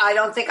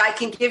don't think I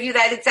can give you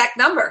that exact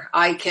number.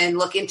 I can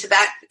look into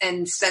that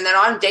and send that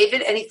on.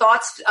 David, any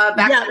thoughts back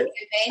to the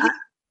campaign?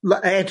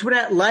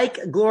 Antoinette, like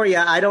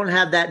Gloria, I don't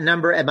have that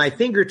number at my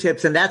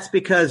fingertips, and that's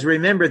because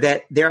remember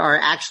that there are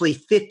actually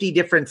 50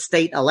 different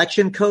state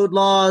election code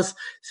laws,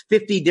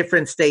 50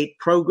 different state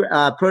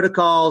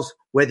protocols,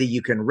 whether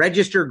you can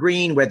register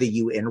green, whether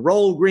you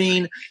enroll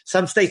green.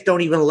 Some states don't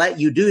even let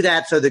you do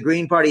that, so the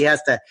Green Party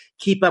has to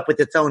keep up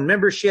with its own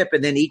membership,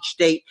 and then each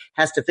state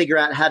has to figure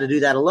out how to do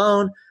that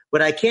alone.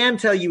 What I can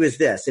tell you is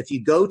this. If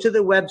you go to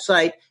the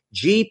website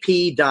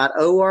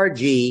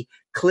gp.org,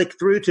 click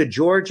through to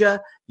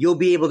Georgia, you'll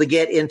be able to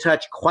get in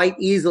touch quite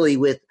easily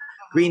with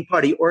Green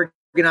Party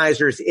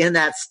organizers in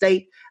that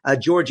state.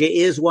 Georgia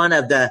is one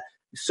of the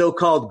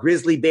so-called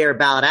grizzly bear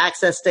ballot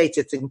access states.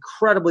 It's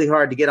incredibly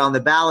hard to get on the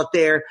ballot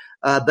there,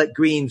 but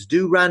Greens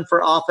do run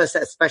for office,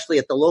 especially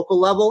at the local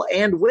level,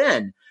 and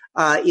win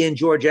in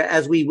Georgia,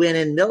 as we win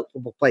in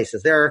multiple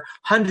places. There are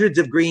hundreds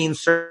of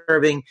Greens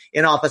serving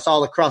in office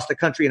all across the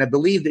country, and I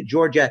believe that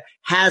Georgia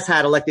has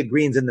had elected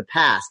Greens in the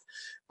past.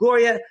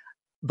 Gloria,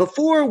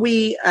 before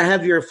we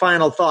have your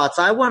final thoughts,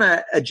 I want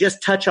to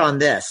just touch on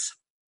this.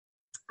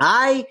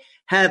 I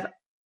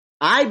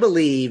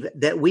believe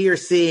that we are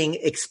seeing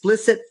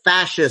explicit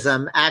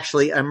fascism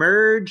actually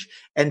emerge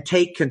and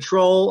take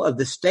control of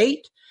the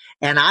state.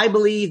 And I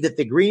believe that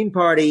the Green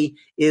Party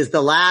is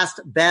the last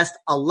best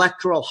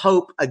electoral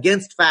hope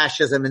against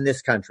fascism in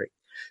this country.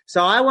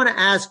 So I want to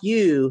ask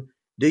you,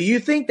 do you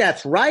think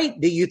that's right?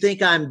 Do you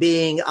think I'm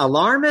being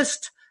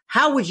alarmist?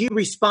 How would you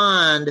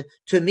respond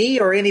to me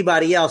or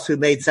anybody else who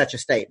made such a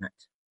statement?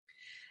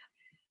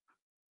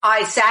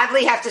 I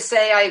sadly have to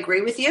say I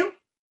agree with you.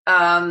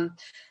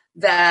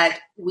 That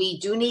we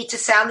do need to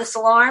sound this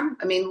alarm.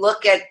 I mean,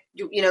 look at,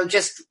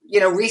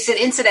 recent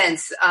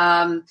incidents,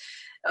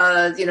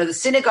 the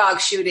synagogue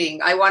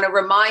shooting. I want to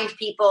remind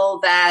people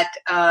that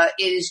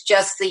it is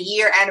just the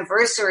year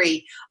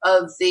anniversary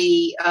of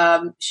the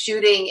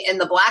shooting in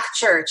the Black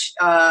church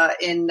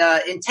in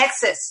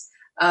Texas,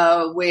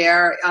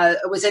 where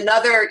it was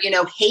another,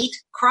 hate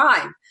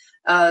crime.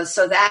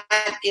 So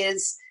that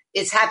is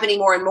happening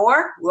more and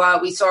more.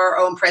 We saw our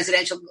own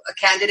presidential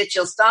candidate,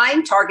 Jill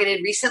Stein,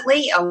 targeted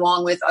recently,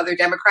 along with other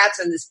Democrats,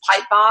 in this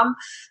pipe bomb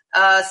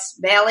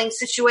mailing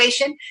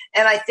situation.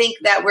 And I think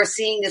that we're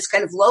seeing this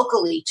kind of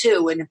locally,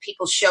 too, and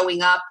people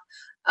showing up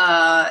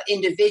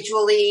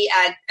individually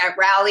at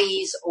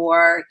rallies,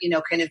 or,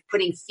 kind of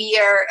putting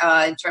fear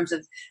in terms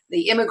of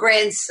the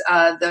immigrants,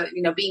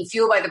 being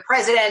fueled by the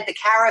president, the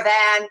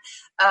caravan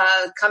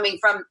coming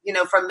from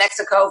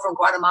Mexico, from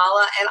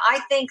Guatemala. And I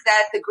think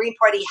that the Green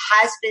Party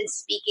has been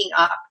speaking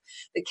up.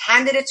 The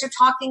candidates are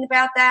talking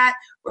about that.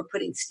 We're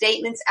putting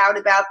statements out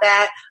about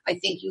that. I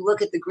think you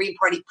look at the Green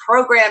Party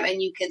program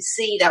and you can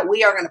see that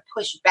we are going to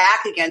push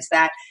back against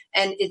that.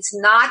 And it's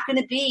not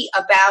going to be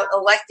about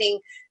electing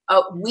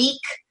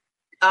weak,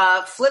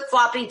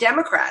 flip-flopping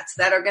Democrats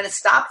that are going to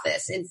stop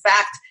this. In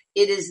fact,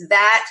 it is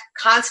that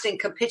constant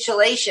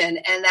capitulation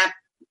and that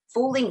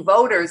fooling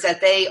voters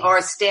that they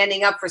are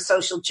standing up for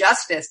social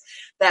justice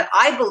that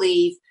I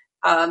believe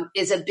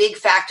is a big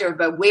factor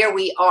about where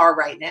we are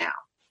right now.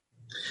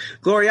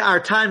 Gloria, our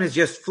time has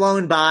just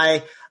flown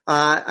by.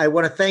 I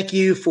want to thank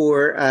you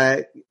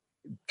for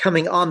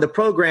coming on the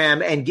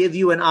program and give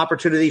you an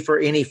opportunity for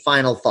any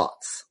final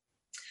thoughts.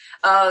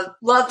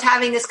 Loved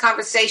having this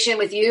conversation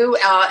with you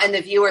and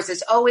the viewers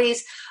as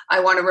always. I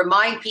want to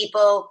remind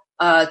people,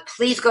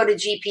 please go to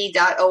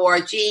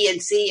gp.org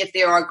and see if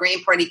there are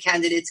Green Party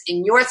candidates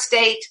in your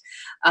state.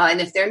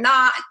 And if they're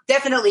not,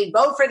 definitely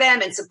vote for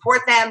them and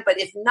support them. But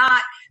if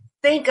not,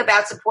 think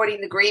about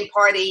supporting the Green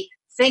Party.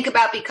 Think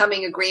about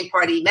becoming a Green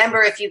Party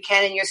member if you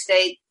can in your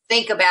state.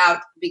 Think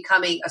about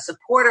becoming a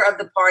supporter of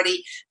the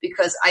party,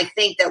 because I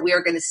think that we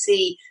are going to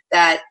see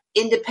that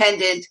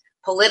independent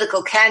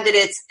political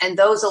candidates and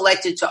those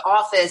elected to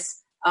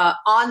office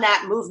on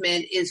that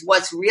movement is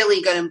what's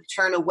really going to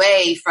turn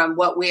away from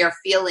what we are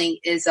feeling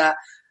is a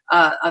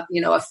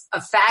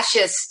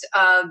fascist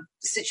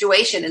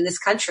situation in this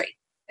country.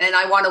 And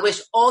I want to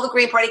wish all the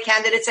Green Party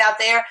candidates out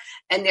there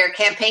and their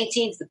campaign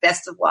teams the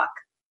best of luck.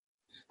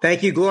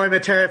 Thank you, Gloria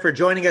Mattera, for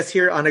joining us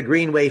here on A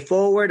Green Way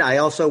Forward. I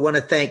also want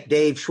to thank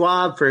Dave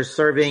Schwab for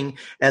serving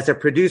as a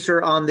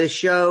producer on this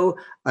show.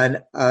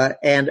 And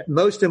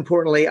most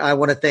importantly, I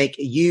want to thank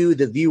you,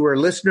 the viewer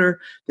listener.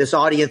 This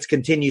audience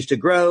continues to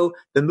grow.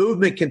 The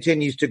movement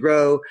continues to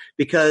grow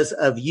because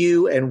of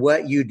you and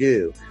what you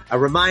do. A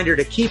reminder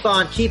to keep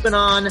on keeping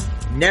on,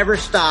 never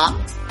stop.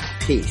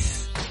 Peace.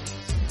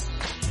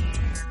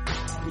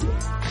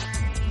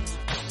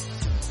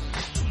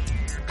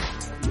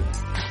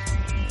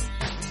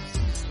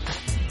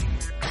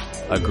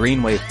 A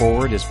Green Way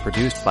Forward is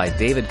produced by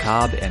David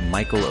Cobb and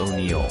Michael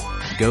O'Neill.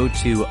 Go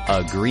to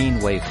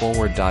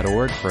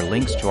agreenwayforward.org for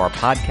links to our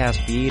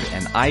podcast feed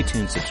and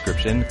iTunes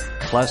subscription,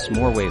 plus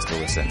more ways to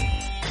listen.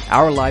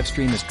 Our live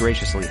stream is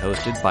graciously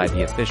hosted by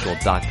the official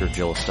Dr.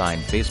 Jill Stein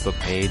Facebook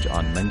page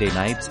on Monday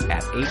nights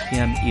at 8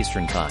 p.m.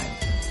 Eastern Time.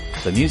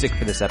 The music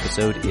for this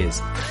episode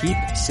is Keep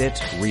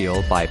Sit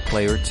Real by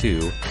Player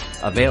 2,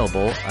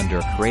 available under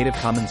Creative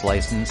Commons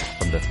license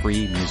from the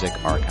Free Music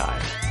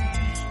Archive.